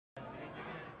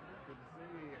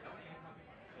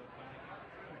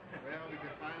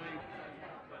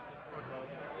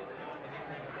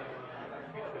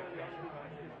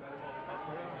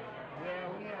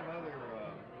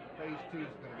Montu is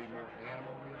going to be more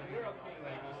animal-related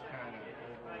things, kind of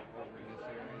over in this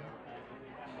area.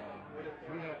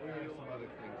 We have some other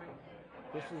things.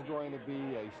 This is going to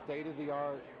be a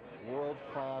state-of-the-art,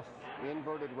 world-class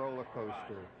inverted roller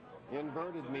coaster.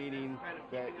 Inverted meaning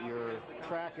that your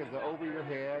track is over your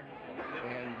head,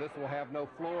 and this will have no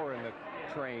floor in the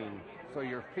train, so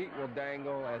your feet will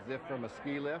dangle as if from a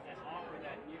ski lift.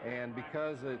 And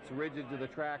because it's rigid to the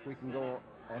track, we can go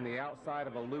on the outside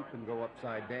of a loop and go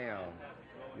upside down.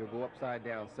 You'll go upside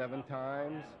down 7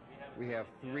 times. We have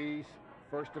 3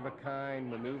 first-of-a-kind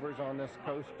maneuvers on this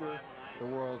coaster. The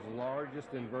world's largest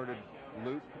inverted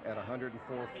loop at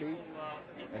 104 feet.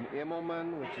 An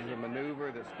Immelman, which is a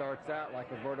maneuver that starts out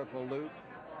like a vertical loop,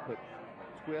 but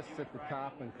twists at the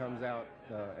top and comes out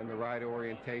in the right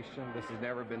orientation. This has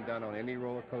never been done on any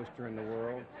roller coaster in the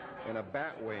world. And a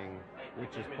Batwing,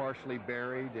 which is partially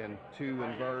buried in 2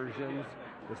 inversions.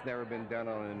 That's never been done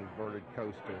on an inverted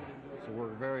coaster. So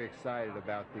we're very excited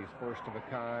about these first of a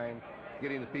kind,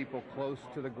 getting the people close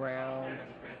to the ground.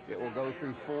 It will go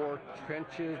through 4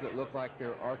 trenches that look like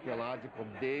they're archaeological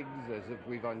digs, as if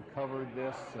we've uncovered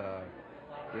this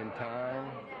in time.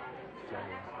 So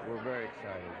we're very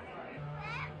excited.